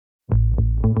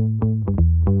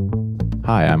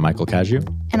Hi, I'm Michael Caju.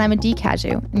 And I'm Adee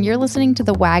Caju, and you're listening to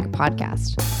the WAG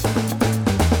podcast.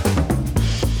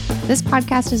 This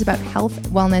podcast is about health,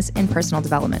 wellness, and personal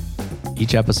development.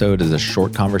 Each episode is a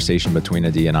short conversation between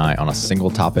Adee and I on a single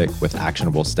topic with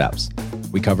actionable steps.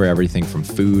 We cover everything from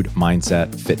food,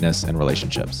 mindset, fitness, and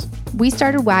relationships. We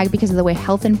started WAG because of the way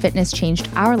health and fitness changed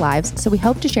our lives, so we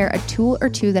hope to share a tool or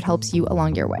two that helps you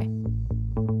along your way.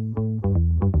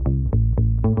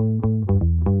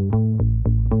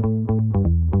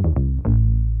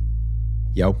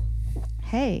 Yo.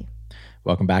 Hey.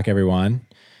 Welcome back, everyone.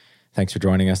 Thanks for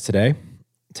joining us today.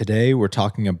 Today, we're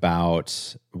talking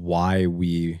about why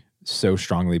we so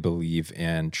strongly believe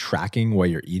in tracking what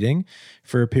you're eating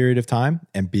for a period of time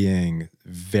and being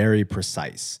very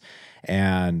precise.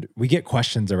 And we get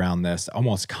questions around this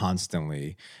almost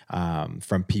constantly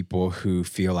from people who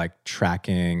feel like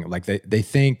tracking, like they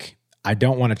think, I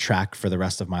don't want to track for the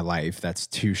rest of my life. That's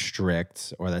too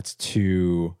strict or that's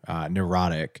too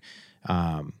neurotic.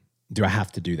 Do I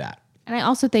have to do that? And I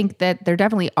also think that there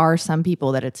definitely are some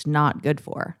people that it's not good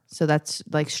for. So that's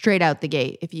like straight out the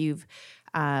gate. If you've,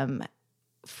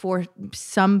 for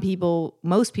some people,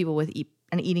 most people with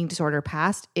an eating disorder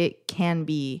past, it can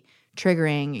be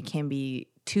triggering. It can be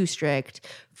too strict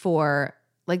for,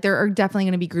 like, there are definitely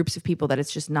going to be groups of people that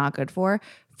it's just not good for.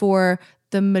 For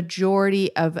the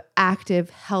majority of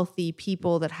active, healthy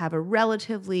people that have a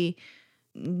relatively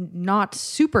not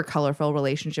super colorful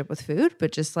relationship with food,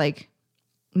 but just like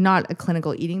not a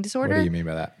clinical eating disorder. What do you mean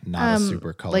by that? Not a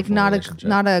super colorful like not relationship?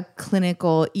 Not a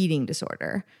clinical eating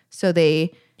disorder. So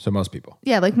most people.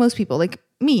 Yeah, like most people. Like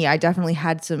me, I definitely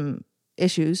had some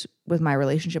issues with my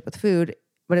relationship with food,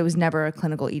 but it was never a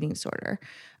clinical eating disorder.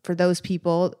 For those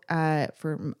people,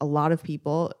 for a lot of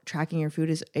people, tracking your food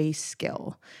is a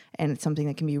skill, and it's something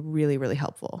that can be really, really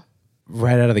helpful.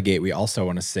 Right out of the gate, we also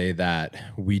want to say that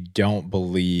we don't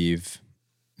believe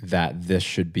that this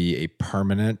should be a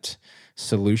permanent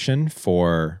solution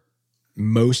for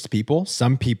most people.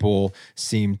 Some people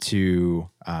seem to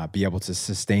be able to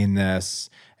sustain this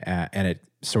and it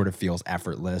sort of feels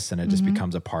effortless and it just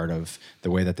becomes a part of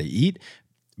the way that they eat.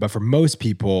 But for most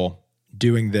people,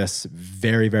 doing this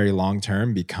very, very long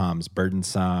term becomes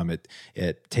burdensome.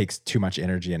 It takes too much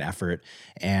energy and effort,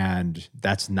 and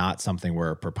that's not something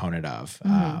we're a proponent of.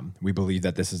 We believe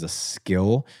that this is a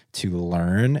skill to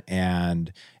learn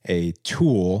and a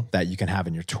tool that you can have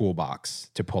in your toolbox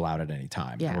to pull out at any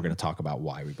time. Yeah. And we're going to talk about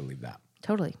why we believe that.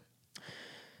 Totally.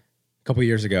 A couple of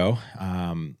years ago,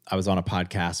 I was on a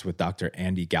podcast with Dr.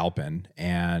 Andy Galpin,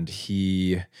 and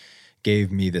he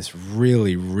gave me this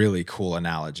really, really cool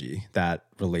analogy that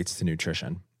relates to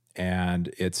nutrition.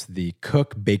 And it's the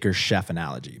cook, baker, chef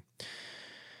analogy.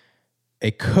 A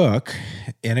cook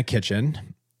in a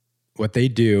kitchen, what they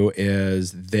do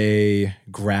is they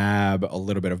grab a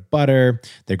little bit of butter,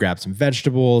 they grab some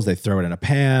vegetables, they throw it in a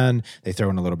pan, they throw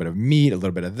in a little bit of meat, a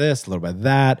little bit of this, a little bit of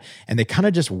that, and they kind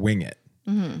of just wing it.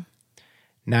 Mm-hmm.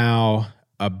 Now,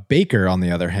 a baker, on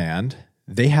the other hand,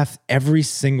 they have every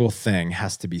single thing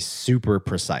has to be super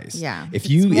precise. Yeah. If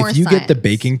you get the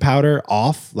baking powder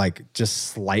off, like just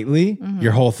slightly,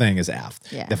 your whole thing is effed.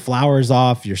 Yeah. The flour's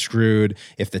off, you're screwed.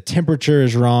 If the temperature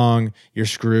is wrong, you're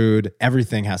screwed.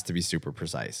 Everything has to be super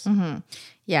precise. Mm-hmm.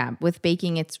 Yeah. With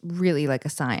baking, it's really like a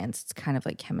science. It's kind of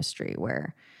like chemistry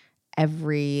where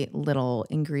every little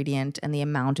ingredient and the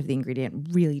amount of the ingredient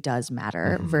really does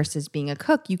matter versus being a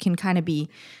cook. You can kind of be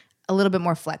a little bit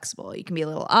more flexible. You can be a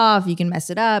little off, you can mess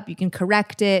it up, you can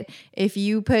correct it. If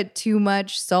you put too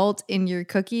much salt in your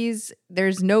cookies,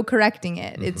 there's no correcting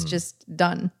it. It's just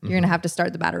done. You're going to have to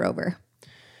start the batter over.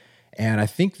 And I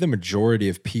think the majority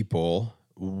of people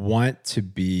want to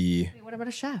be... Wait, what about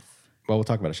a chef? Well, we'll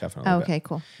talk about a chef in a little bit. Okay,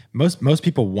 cool. Most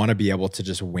people want to be able to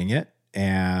just wing it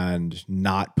and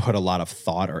not put a lot of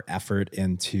thought or effort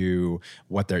into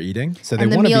what they're eating. So they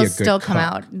want to be a good still cook. Come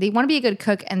out. They want to be a good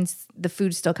cook and the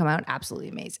food still come out absolutely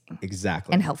amazing.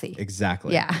 Exactly. And healthy.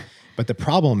 Exactly. Yeah. But the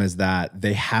problem is that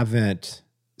they haven't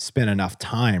spent enough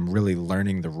time really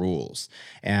learning the rules.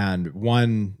 And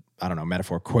one, I don't know,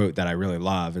 metaphor quote that I really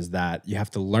love is that you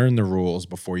have to learn the rules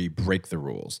before you break the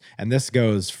rules. And this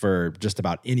goes for just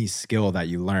about any skill that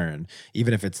you learn,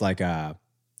 even if it's like a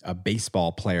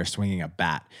baseball player swinging a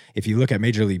bat. If you look at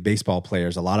Major League Baseball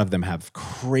players, a lot of them have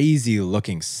crazy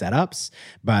looking setups,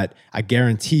 but I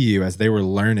guarantee you as they were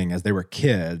learning, as they were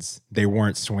kids, they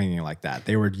weren't swinging like that.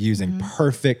 They were using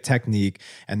perfect technique.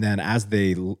 And then as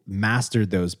they mastered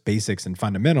those basics and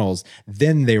fundamentals,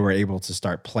 then they were able to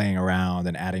start playing around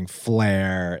and adding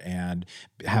flair and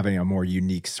having a more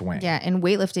unique swing. Yeah. And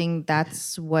weightlifting,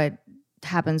 that's what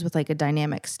happens with like a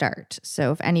dynamic start.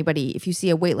 So if you see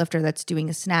a weightlifter that's doing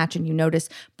a snatch and you notice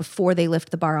before they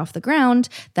lift the bar off the ground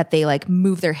that they like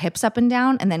move their hips up and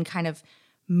down and then kind of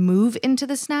move into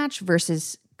the snatch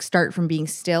versus start from being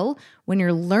still. When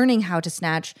you're learning how to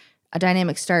snatch, a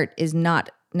dynamic start is not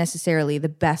necessarily the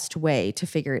best way to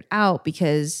figure it out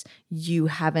because you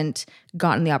haven't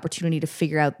gotten the opportunity to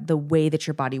figure out the way that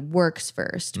your body works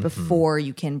first before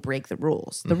you can break the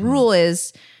rules. The rule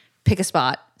is pick a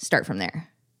spot, start from there.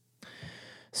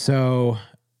 So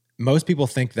most people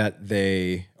think that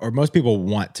most people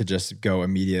want to just go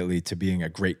immediately to being a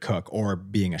great cook or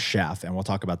being a chef. And we'll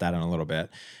talk about that in a little bit.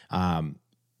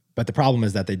 But the problem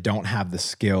is that they don't have the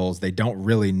skills. They don't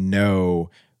really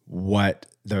know what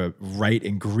the right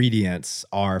ingredients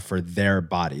are for their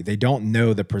body. They don't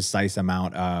know the precise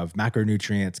amount of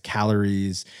macronutrients,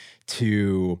 calories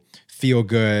to feel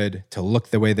good, to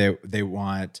look the way they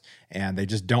want. And they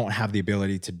just don't have the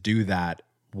ability to do that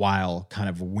while kind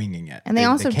of winging it. And they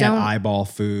also can't don't eyeball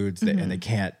foods and they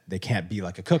can't be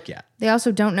like a cook yet. They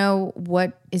also don't know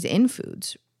what is in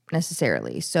foods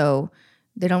necessarily. So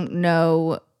they don't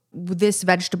know this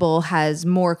vegetable has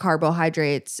more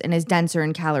carbohydrates and is denser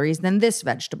in calories than this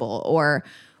vegetable, or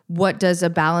what does a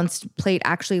balanced plate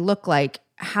actually look like?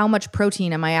 How much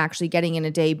protein am I actually getting in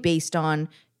a day based on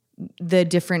the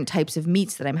different types of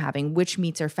meats that I'm having? Which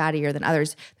meats are fattier than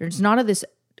others? There's none of this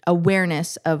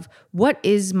awareness of what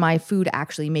is my food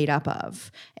actually made up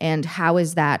of and how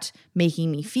is that making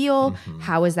me feel?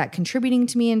 How is that contributing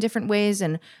to me in different ways?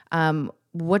 And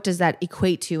what does that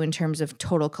equate to in terms of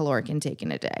total caloric intake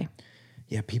in a day?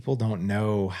 Yeah, people don't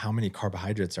know how many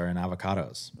carbohydrates are in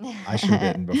avocados. I should have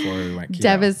eaten before we went keto.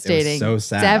 Devastating. It was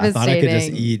so sad. Devastating. I thought I could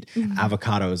just eat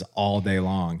avocados all day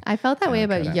long. I felt that way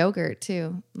about yogurt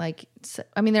too. Like,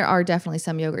 I mean, there are definitely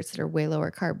some yogurts that are way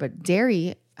lower carb, but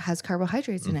dairy has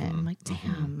carbohydrates in it. I'm like,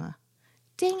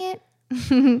 dang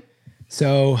it.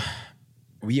 So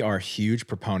we are huge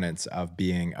proponents of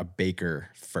being a baker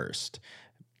first,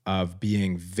 of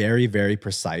being very, very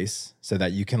precise so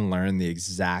that you can learn the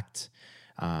exact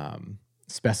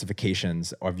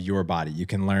specifications of your body. You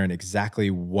can learn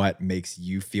exactly what makes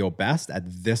you feel best at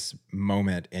this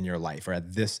moment in your life or in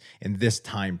this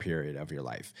time period of your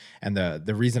life. And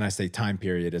the reason I say time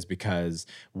period is because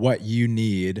what you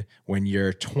need when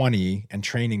you're 20 and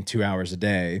training 2 hours a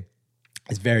day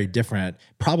is very different,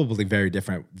 probably very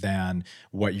different than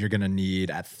what you're going to need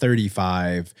at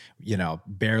 35,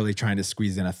 barely trying to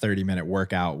squeeze in a 30-minute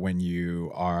workout when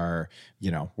you are,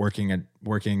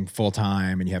 working full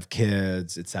time and you have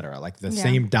kids, et cetera. Like the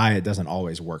same diet doesn't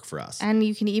always work for us. And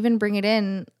you can even bring it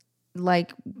in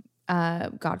like,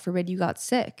 God forbid you got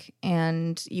sick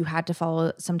and you had to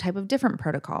follow some type of different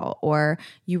protocol, or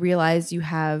you realize you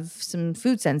have some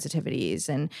food sensitivities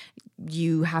and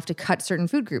you have to cut certain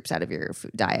food groups out of your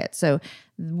food diet. So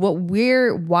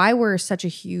why we're such a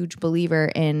huge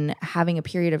believer in having a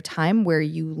period of time where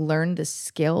you learn the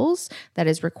skills that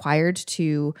is required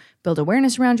to build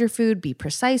awareness around your food, be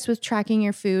precise with tracking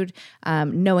your food,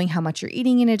 knowing how much you're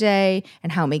eating in a day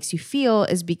and how it makes you feel,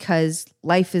 is because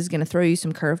life is going to throw you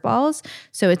some curveballs.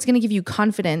 So it's going to give you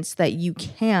confidence that you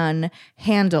can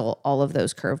handle all of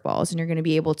those curveballs and you're going to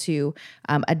be able to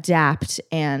adapt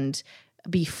and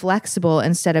be flexible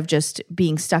instead of just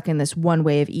being stuck in this one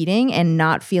way of eating and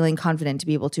not feeling confident to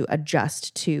be able to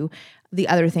adjust to the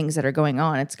other things that are going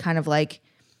on. It's kind of like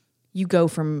you go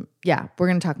from, we're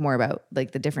going to talk more about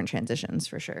like the different transitions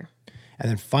for sure. And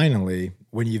then finally,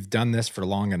 when you've done this for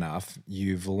long enough,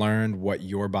 you've learned what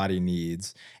your body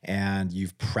needs and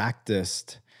you've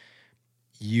practiced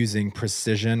using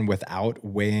precision without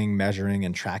weighing, measuring,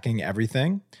 and tracking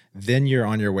everything, then you're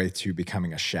on your way to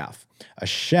becoming a chef. A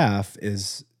chef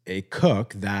is a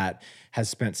cook that has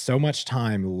spent so much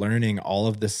time learning all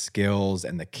of the skills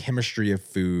and the chemistry of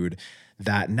food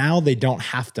that now they don't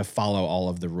have to follow all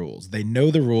of the rules. They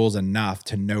know the rules enough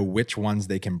to know which ones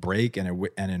they can break and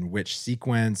in which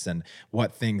sequence and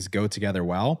what things go together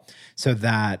well, so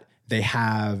that they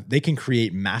can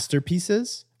create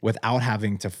masterpieces without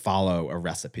having to follow a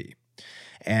recipe.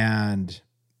 And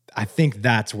I think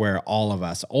that's where all of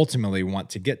us ultimately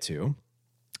want to get to.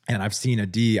 And I've seen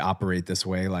Adi operate this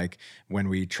way, like when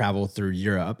we traveled through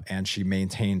Europe and she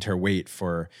maintained her weight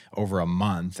for over a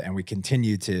month and we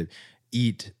continued to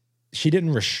eat. She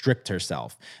didn't restrict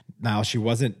herself. Now, she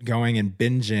wasn't going and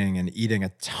binging and eating a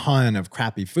ton of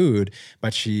crappy food,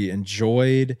 but she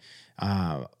enjoyed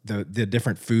the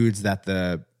different foods that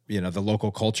the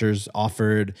local cultures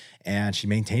offered, and she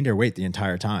maintained her weight the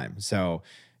entire time. So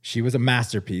she was a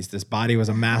masterpiece. This body was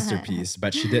a masterpiece,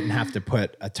 but she didn't have to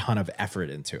put a ton of effort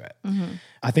into it.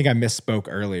 I think I misspoke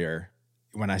earlier.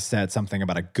 when I said something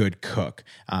about a good cook.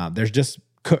 There's just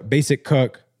basic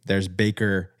cook, there's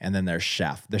baker, and then there's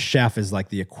chef. The chef is like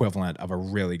the equivalent of a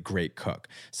really great cook,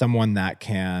 someone that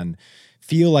can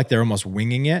feel like they're almost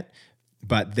winging it,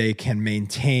 but they can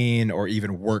maintain or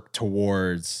even work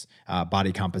towards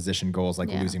body composition goals like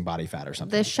losing body fat or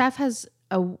something. The chef has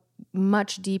a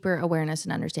much deeper awareness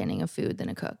and understanding of food than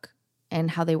a cook,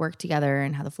 and how they work together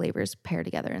and how the flavors pair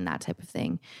together and that type of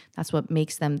thing. That's what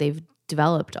makes them, they've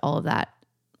developed all of that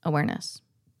awareness.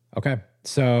 Okay.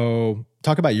 So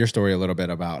talk about your story a little bit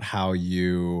about how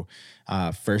you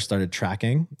first started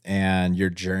tracking and your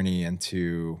journey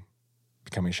into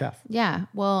becoming a chef. Yeah.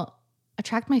 Well, I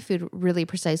tracked my food really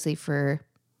precisely for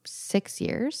 6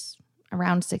 years,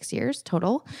 around 6 years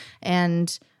total.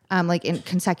 And like in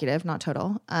consecutive, not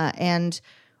total. And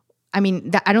I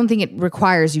mean, I don't think it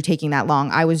requires you taking that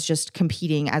long. I was just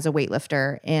competing as a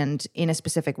weightlifter and in a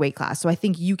specific weight class. So I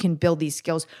think you can build these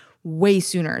skills way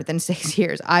sooner than 6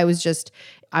 years. I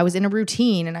was in a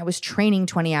routine and I was training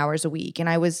 20 hours a week, and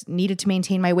I was needed to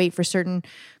maintain my weight for certain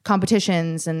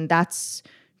competitions. And that's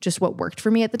just what worked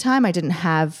for me at the time. I didn't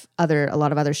have a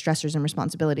lot of other stressors and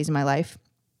responsibilities in my life.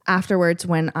 Afterwards,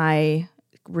 when I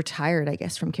retired, I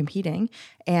guess, from competing,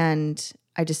 and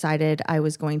I decided I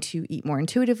was going to eat more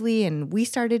intuitively, and we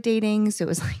started dating. So it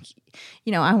was like,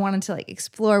 I wanted to like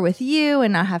explore with you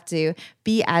and not have to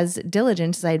be as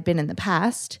diligent as I had been in the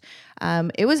past.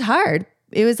 It was hard.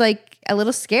 It was like a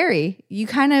little scary.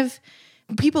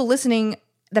 People listening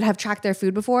that have tracked their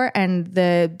food before, and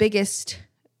the biggest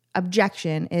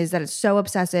objection is that it's so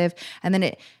obsessive, and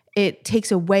then it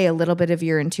takes away a little bit of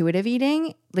your intuitive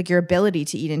eating, like your ability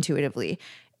to eat intuitively.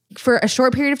 For a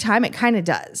short period of time, it kind of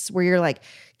does, where you're like,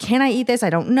 can I eat this? I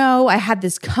don't know. I had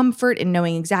this comfort in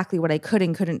knowing exactly what I could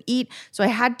and couldn't eat. So I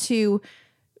had to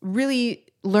really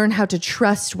learn how to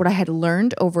trust what I had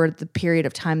learned over the period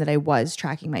of time that I was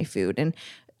tracking my food, and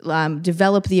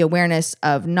develop the awareness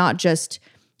of not just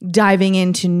diving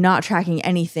into not tracking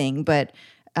anything, but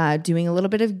doing a little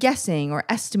bit of guessing or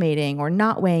estimating or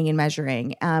not weighing and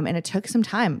measuring. And it took some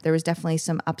time. There was definitely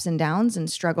some ups and downs and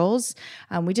struggles.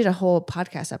 We did a whole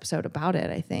podcast episode about it,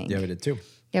 I think. Yeah, we did too.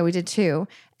 Yeah, we did too.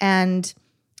 And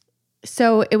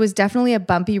so it was definitely a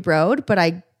bumpy road, but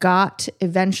I got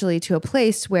eventually to a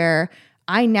place where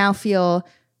I now feel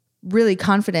really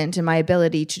confident in my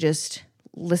ability to just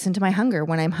listen to my hunger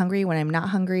when I'm hungry, when I'm not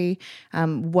hungry,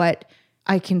 what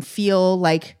I can feel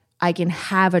like I can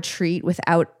have a treat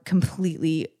without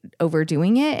completely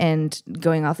overdoing it and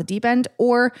going off the deep end,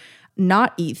 or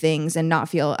not eat things and not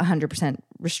feel 100%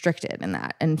 restricted in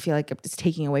that and feel like it's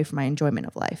taking away from my enjoyment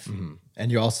of life. Mm-hmm.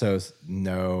 And you also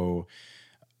know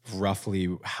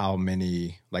roughly how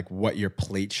many, like what your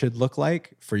plate should look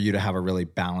like for you to have a really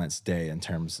balanced day in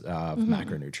terms of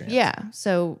macronutrients. Yeah.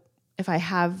 So if I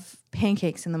have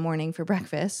pancakes in the morning for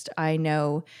breakfast, I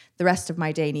know the rest of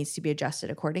my day needs to be adjusted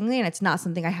accordingly. And it's not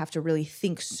something I have to really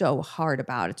think so hard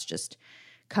about. It's just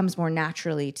comes more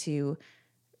naturally to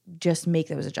just make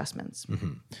those adjustments.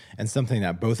 Mm-hmm. And something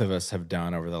that both of us have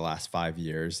done over the last 5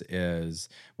 years is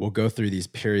we'll go through these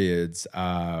periods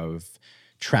of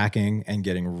tracking and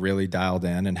getting really dialed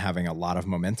in and having a lot of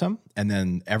momentum. And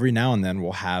then every now and then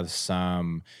we'll have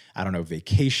some,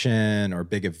 vacation or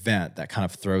big event that kind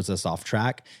of throws us off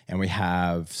track, and we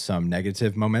have some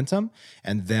negative momentum.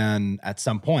 And then at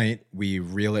some point we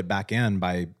reel it back in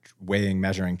by weighing,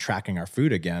 measuring, tracking our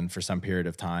food again for some period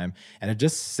of time. And it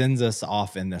just sends us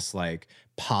off in this like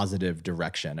positive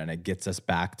direction. And it gets us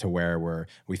back to where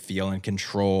we feel in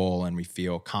control and we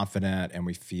feel confident and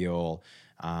we feel,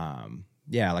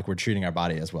 like we're treating our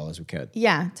body as well as we could.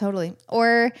 Yeah, totally.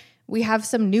 Or we have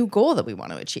some new goal that we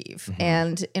want to achieve. Mm-hmm.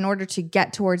 And in order to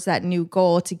get towards that new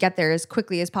goal, to get there as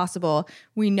quickly as possible,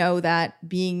 we know that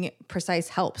being precise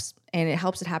helps, and it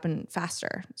helps it happen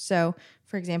faster. So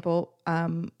for example,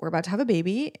 we're about to have a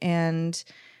baby, and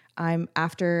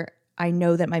after I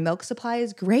know that my milk supply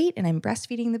is great and I'm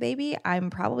breastfeeding the baby, I'm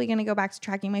probably going to go back to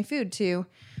tracking my food to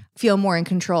feel more in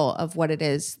control of what it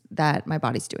is that my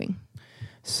body's doing.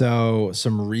 So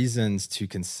some reasons to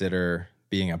consider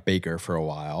being a baker for a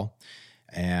while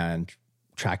and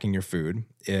tracking your food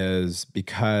is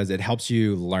because it helps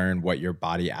you learn what your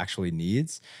body actually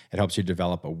needs. It helps you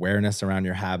develop awareness around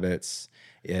your habits.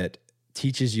 It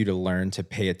teaches you to learn to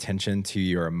pay attention to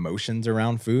your emotions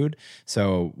around food.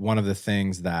 So one of the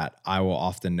things that I will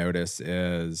often notice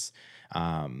is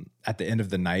at the end of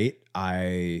the night,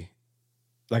 I've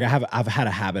had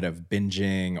a habit of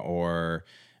binging or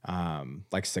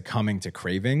like succumbing to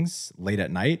cravings late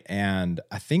at night. And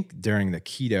I think during our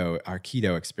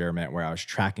keto experiment where I was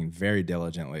tracking very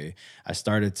diligently, I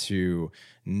started to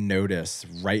notice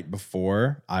right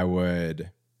before I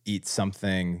would eat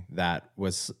something that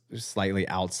was slightly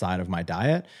outside of my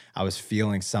diet, I was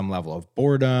feeling some level of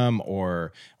boredom,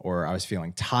 or I was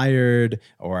feeling tired,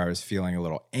 or I was feeling a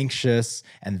little anxious.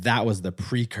 And that was the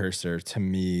precursor to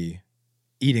me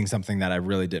eating something that I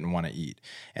really didn't want to eat.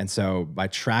 And so by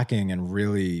tracking and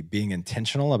really being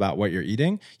intentional about what you're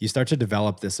eating, you start to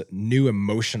develop this new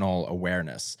emotional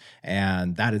awareness.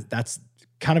 And that's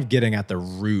kind of getting at the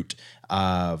root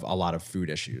of a lot of food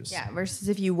issues. Yeah, versus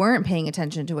if you weren't paying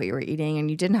attention to what you were eating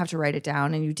and you didn't have to write it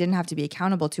down and you didn't have to be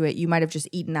accountable to it, you might have just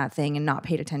eaten that thing and not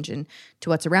paid attention to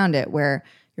what's around it, where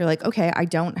you're like, okay,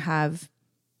 I've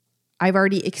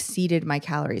already exceeded my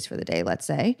calories for the day, let's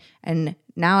say. And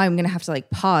now I'm going to have to like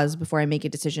pause before I make a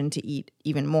decision to eat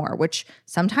even more, which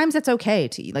sometimes that's okay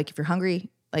to eat. Like if you're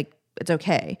hungry, like it's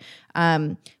okay.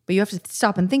 But you have to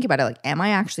stop and think about it. Like, am I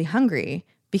actually hungry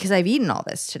because I've eaten all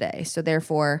this today? So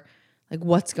therefore, like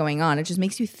what's going on? It just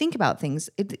makes you think about things.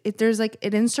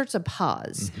 It inserts a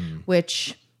pause,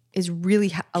 which is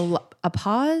really a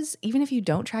pause. Even if you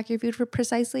don't track your food for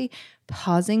precisely,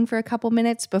 pausing for a couple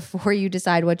minutes before you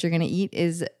decide what you're going to eat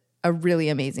is a really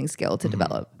amazing skill to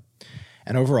develop.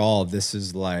 And overall, this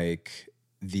is like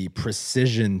the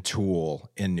precision tool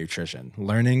in nutrition.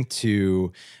 Learning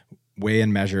to weigh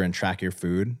and measure and track your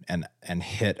food and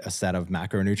hit a set of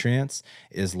macronutrients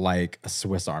is like a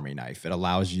Swiss Army knife. It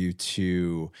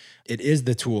is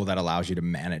the tool that allows you to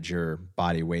manage your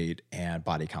body weight and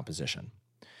body composition.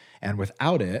 And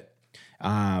without it,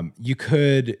 you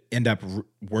could end up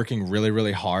working really,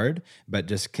 really hard, but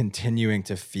just continuing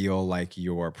to feel like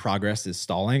your progress is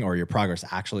stalling, or your progress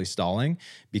actually stalling,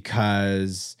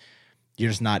 because you're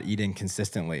just not eating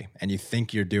consistently and you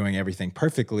think you're doing everything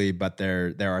perfectly, but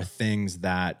there are things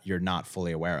that you're not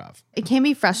fully aware of. It can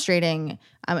be frustrating.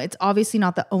 It's obviously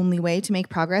not the only way to make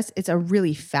progress. It's a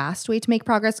really fast way to make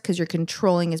progress because you're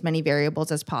controlling as many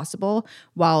variables as possible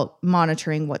while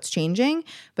monitoring what's changing.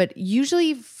 But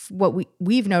usually what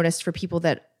we've noticed for people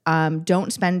that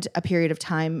don't spend a period of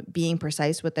time being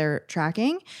precise with their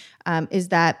tracking is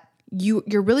that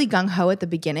you're really gung-ho at the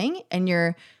beginning, and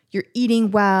you're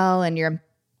eating well, and you're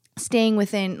staying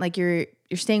within you're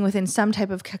staying within some type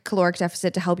of caloric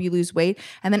deficit to help you lose weight.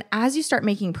 And then as you start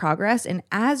making progress, and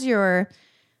as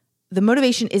the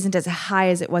motivation isn't as high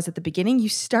as it was at the beginning, you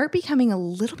start becoming a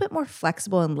little bit more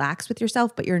flexible and lax with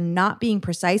yourself, but you're not being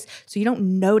precise, so you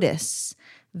don't notice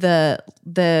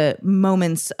the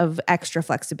moments of extra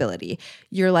flexibility.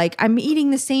 You're like, I'm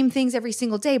eating the same things every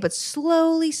single day, but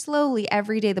slowly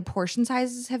every day the portion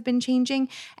sizes have been changing,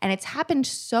 and it's happened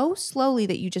so slowly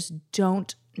that you just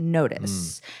don't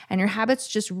notice. And your habits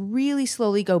just really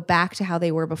slowly go back to how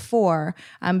they were before,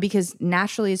 because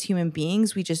naturally as human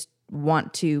beings, we just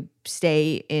want to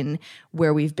stay in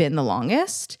where we've been the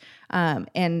longest.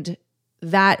 And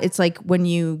that it's like when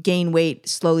you gain weight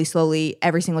slowly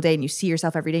every single day, and you see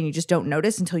yourself every day and you just don't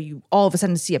notice until you all of a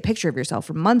sudden see a picture of yourself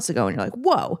from months ago and you're like,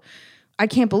 whoa, I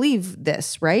can't believe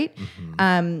this, right?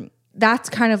 That's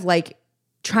kind of like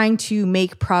trying to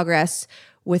make progress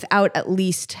without at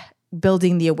least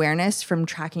building the awareness from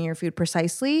tracking your food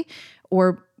precisely,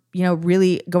 or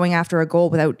really going after a goal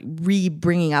without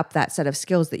bringing up that set of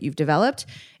skills that you've developed.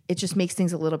 It just makes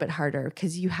things a little bit harder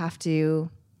because you have to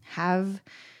have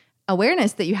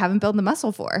awareness that you haven't built the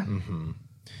muscle for.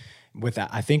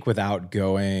 Without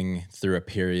going through a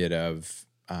period of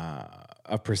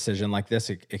precision like this,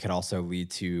 it could also lead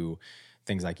to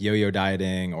things like yo-yo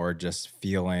dieting, or just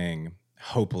feeling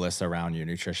hopeless around your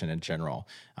nutrition in general.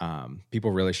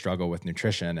 People really struggle with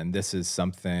nutrition, and this is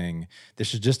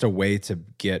just a way to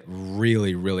get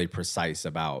really, really precise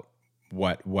about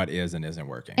what is and isn't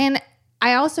working. And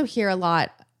I also hear a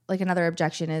lot, like another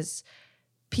objection is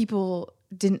people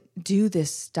didn't do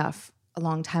this stuff a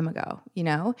long time ago,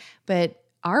 but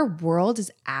our world is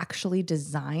actually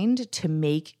designed to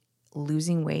make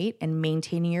losing weight and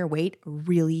maintaining your weight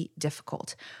really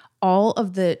difficult. All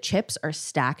of the chips are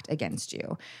stacked against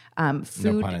you.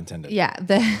 Food, no pun intended. Yeah.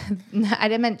 I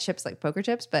didn't mean chips like poker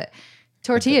chips, but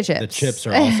tortilla chips. The chips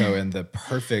are also in the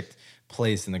perfect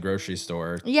place in the grocery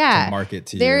store to market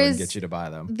to you and get you to buy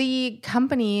them. The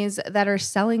companies that are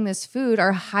selling this food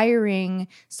are hiring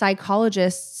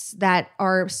psychologists that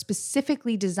are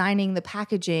specifically designing the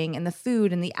packaging and the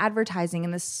food and the advertising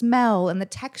and the smell and the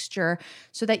texture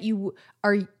so that you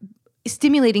are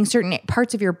stimulating certain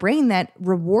parts of your brain that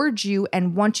reward you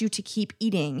and want you to keep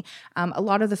eating. A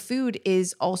lot of the food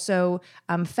is also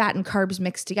fat and carbs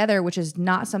mixed together, which is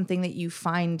not something that you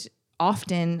find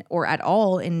often or at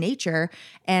all in nature.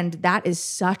 And that is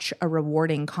such a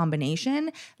rewarding combination,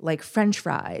 like French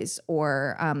fries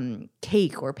or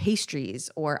cake or pastries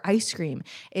or ice cream.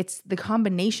 The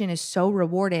combination is so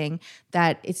rewarding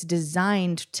that it's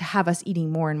designed to have us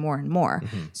eating more and more and more.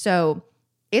 So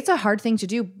it's a hard thing to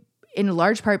do, in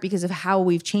large part because of how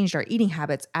we've changed our eating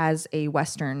habits as a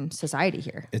Western society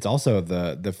here. It's also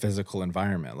the physical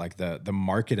environment. Like the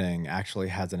marketing actually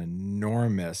has an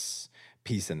enormous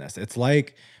piece in this. It's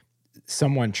like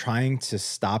someone trying to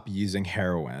stop using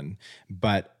heroin,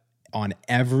 but on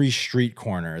every street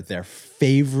corner, their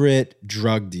favorite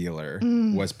drug dealer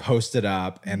was posted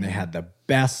up and they had the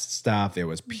best stuff. It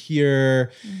was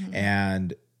pure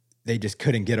and they just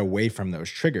couldn't get away from those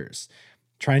triggers.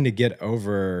 Trying to get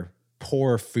over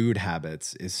poor food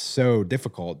habits is so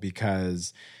difficult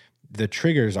because the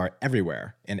triggers are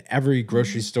everywhere in every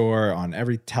grocery store, on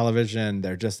every television.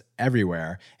 They're just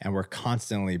everywhere. And we're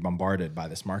constantly bombarded by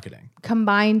this marketing.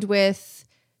 Combined with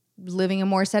living a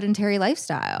more sedentary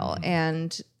lifestyle.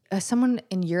 And someone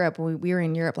in Europe, we were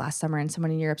in Europe last summer, and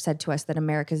someone in Europe said to us that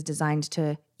America is designed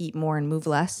to eat more and move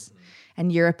less.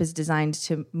 And Europe is designed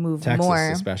to move Texas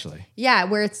more. Especially. Yeah,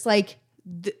 where it's like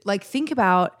think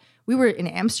about, we were in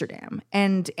Amsterdam,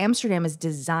 and Amsterdam is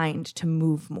designed to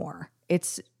move more.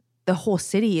 The whole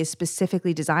city is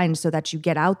specifically designed so that you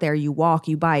get out there, you walk,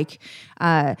 you bike.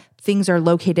 Things are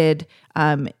located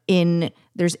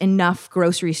there's enough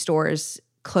grocery stores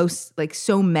close, like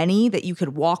so many that you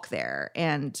could walk there,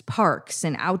 and parks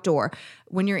and outdoor.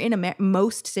 When you're in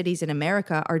most cities in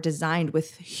America are designed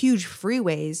with huge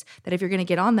freeways that if you're going to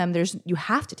get on them, you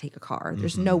have to take a car.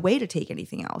 There's no way to take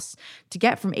anything else. To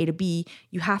get from A to B,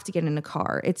 you have to get in a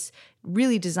car. It's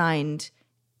really designed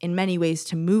in many ways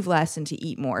to move less and to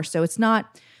eat more. So it's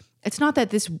not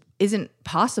that this isn't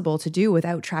possible to do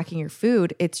without tracking your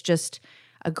food. It's just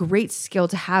a great skill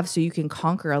to have so you can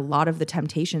conquer a lot of the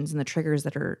temptations and the triggers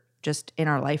that are just in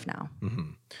our life now.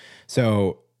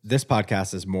 So this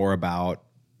podcast is more about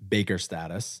baker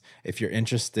status. If you're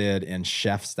interested in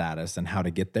chef status and how to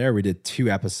get there, we did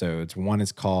 2 episodes. One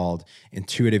is called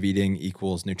Intuitive Eating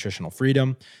Equals Nutritional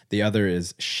Freedom. The other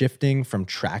is Shifting from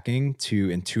Tracking to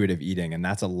Intuitive Eating. And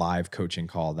that's a live coaching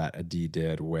call that Adi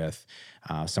did with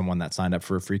someone that signed up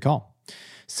for a free call.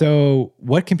 So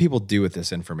what can people do with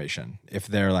this information if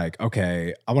they're like,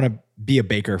 okay, I want to be a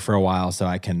baker for a while so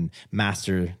I can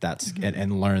master that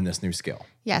and learn this new skill?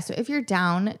 Yeah, so if you're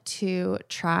down to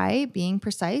try being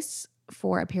precise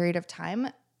for a period of time,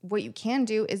 what you can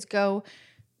do is go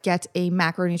get a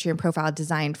macronutrient profile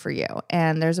designed for you.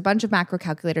 And there's a bunch of macro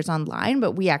calculators online,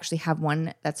 but we actually have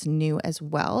one that's new as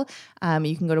well.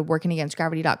 You can go to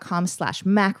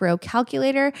workingagainstgravity.com/macro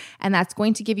calculator, and that's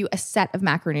going to give you a set of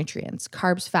macronutrients,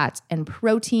 carbs, fats, and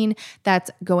protein that's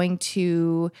going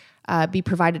to be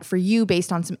provided for you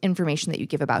based on some information that you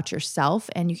give about yourself,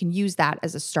 and you can use that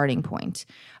as a starting point.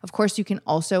 Of course, you can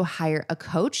also hire a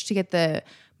coach to get the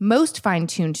most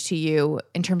fine-tuned to you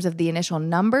in terms of the initial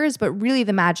numbers, but really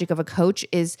the magic of a coach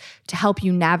is to help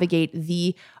you navigate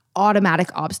the automatic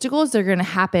obstacles that are going to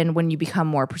happen when you become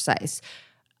more precise.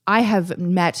 I have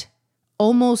met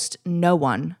almost no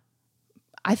one.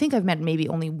 I think I've met maybe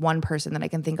only one person that I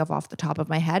can think of off the top of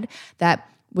my head that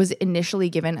was initially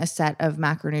given a set of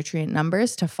macronutrient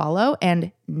numbers to follow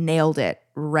and nailed it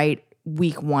right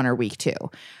week 1 or week 2.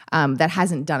 That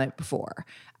hasn't done it before.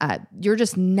 You're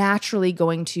just naturally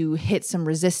going to hit some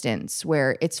resistance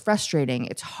where it's frustrating,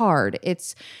 it's hard,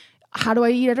 it's how do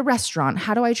I eat at a restaurant?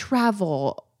 How do I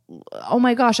travel? Oh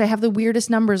my gosh, I have the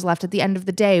weirdest numbers left at the end of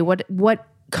the day. What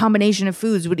combination of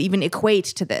foods would even equate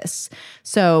to this?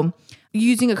 So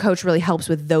using a coach really helps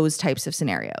with those types of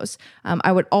scenarios.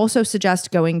 I would also suggest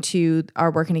going to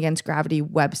our Working Against Gravity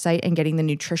website and getting the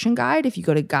nutrition guide. If you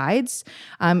go to guides,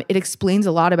 it explains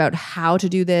a lot about how to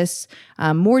do this,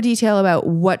 more detail about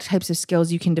what types of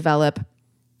skills you can develop,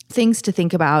 things to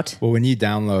think about. Well, when you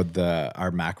download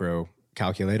our macro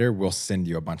calculator, we'll send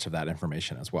you a bunch of that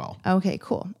information as well. Okay,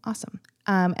 cool. Awesome.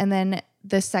 And then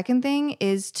the second thing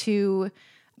is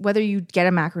whether you get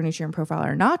a macronutrient profile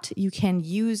or not, you can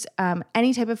use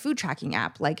any type of food tracking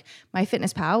app like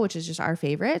MyFitnessPal, which is just our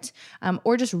favorite,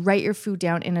 or just write your food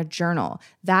down in a journal.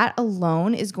 That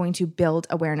alone is going to build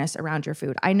awareness around your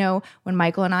food. I know when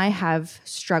Michael and I have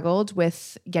struggled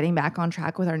with getting back on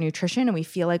track with our nutrition and we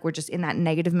feel like we're just in that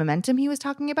negative momentum he was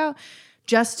talking about,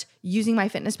 just using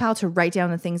MyFitnessPal to write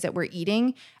down the things that we're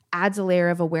eating adds a layer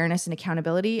of awareness and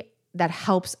accountability that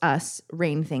helps us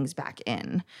rein things back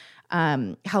in.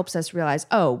 Helps us realize,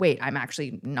 oh, wait, I'm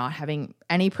actually not having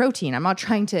any protein. I'm not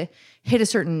trying to hit a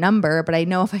certain number, but I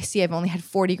know if I see I've only had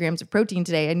 40 grams of protein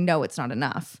today, I know it's not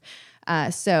enough.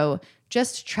 So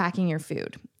just tracking your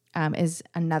food is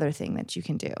another thing that you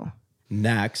can do.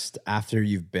 Next, after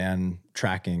you've been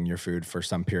tracking your food for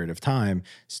some period of time,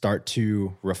 start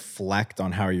to reflect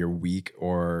on how your week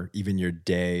or even your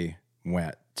day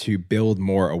went to build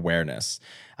more awareness.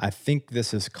 I think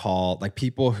this is called, like,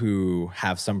 people who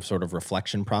have some sort of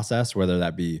reflection process, whether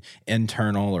that be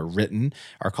internal or written,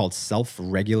 are called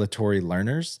self-regulatory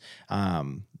learners.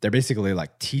 They're basically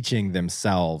like teaching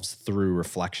themselves through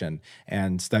reflection.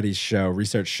 And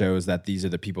research shows that these are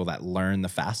the people that learn the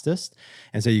fastest.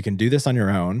 And so you can do this on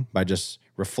your own by just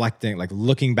reflecting, like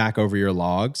looking back over your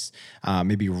logs,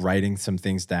 maybe writing some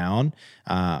things down.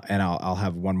 And I'll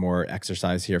have one more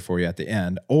exercise here for you at the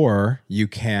end. Or you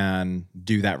can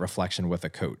do that reflection with a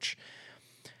coach.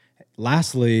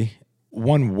 Lastly,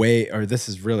 one way, or this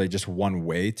is really just one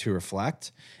way to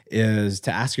reflect, is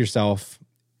to ask yourself,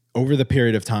 over the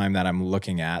period of time that I'm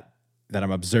looking at, that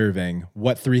I'm observing,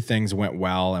 what 3 things went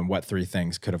well and what 3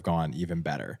 things could have gone even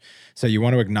better. So you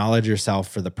want to acknowledge yourself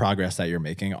for the progress that you're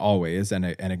making always, and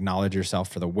acknowledge yourself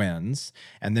for the wins.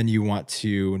 And then you want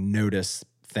to notice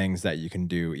things that you can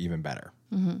do even better.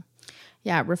 Mm-hmm.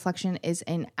 Yeah, reflection is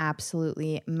an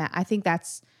absolutely, I think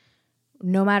that's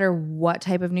no matter what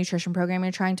type of nutrition program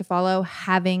you're trying to follow,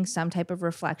 having some type of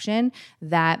reflection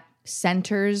that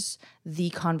centers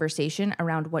the conversation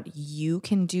around what you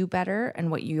can do better and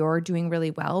what you're doing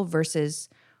really well versus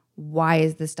why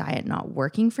is this diet not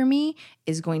working for me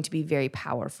is going to be very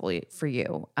powerful for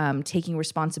you. Taking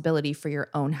responsibility for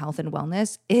your own health and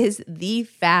wellness is the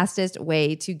fastest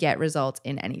way to get results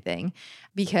in anything,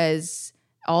 because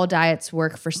all diets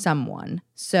work for someone.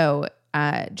 So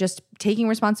just taking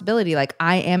responsibility, like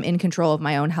I am in control of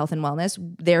my own health and wellness,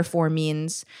 therefore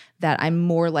means that I'm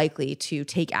more likely to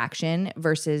take action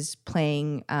versus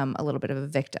playing a little bit of a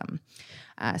victim.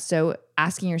 So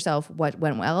asking yourself what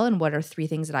went well and what are 3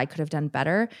 things that I could have done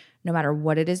better, no matter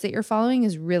what it is that you're following,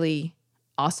 is really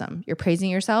awesome. You're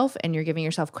praising yourself and you're giving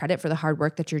yourself credit for the hard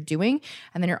work that you're doing.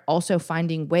 And then you're also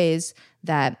finding ways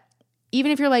that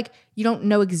even if you're like, you don't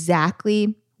know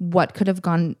exactly what could have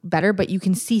gone better, but you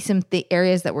can see some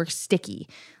areas that were sticky.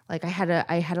 Like I had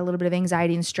a little bit of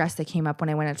anxiety and stress that came up when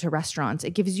I went out to restaurants.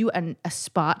 It gives you a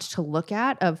spot to look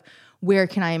at of where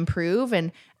can I improve,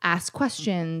 and ask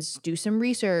questions, do some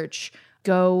research,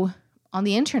 go on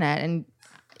the internet. And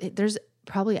there's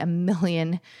probably a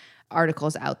million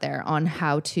articles out there on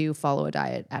how to follow a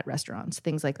diet at restaurants,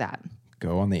 things like that.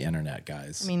 Go on the internet,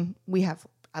 guys. I mean, we have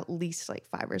at least like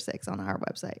 5 or 6 on our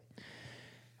website.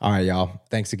 All right, y'all.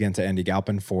 Thanks again to Andy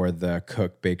Galpin for the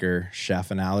cook, baker, chef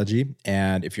analogy.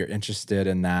 And if you're interested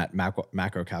in that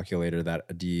macro calculator that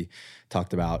Adi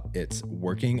talked about, it's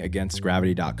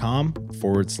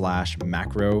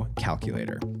workingagainstgravity.com/macro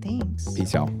calculator. Thanks.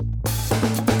 Peace, y'all.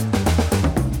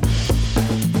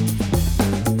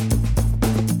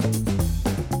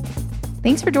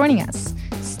 Thanks for joining us.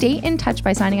 Stay in touch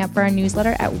by signing up for our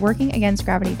newsletter at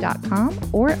workingagainstgravity.com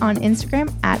or on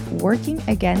Instagram at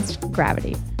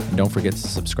workingagainstgravity. And don't forget to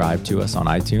subscribe to us on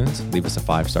iTunes, leave us a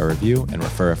 5-star review, and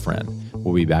refer a friend.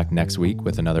 We'll be back next week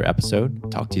with another episode.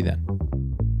 Talk to you then.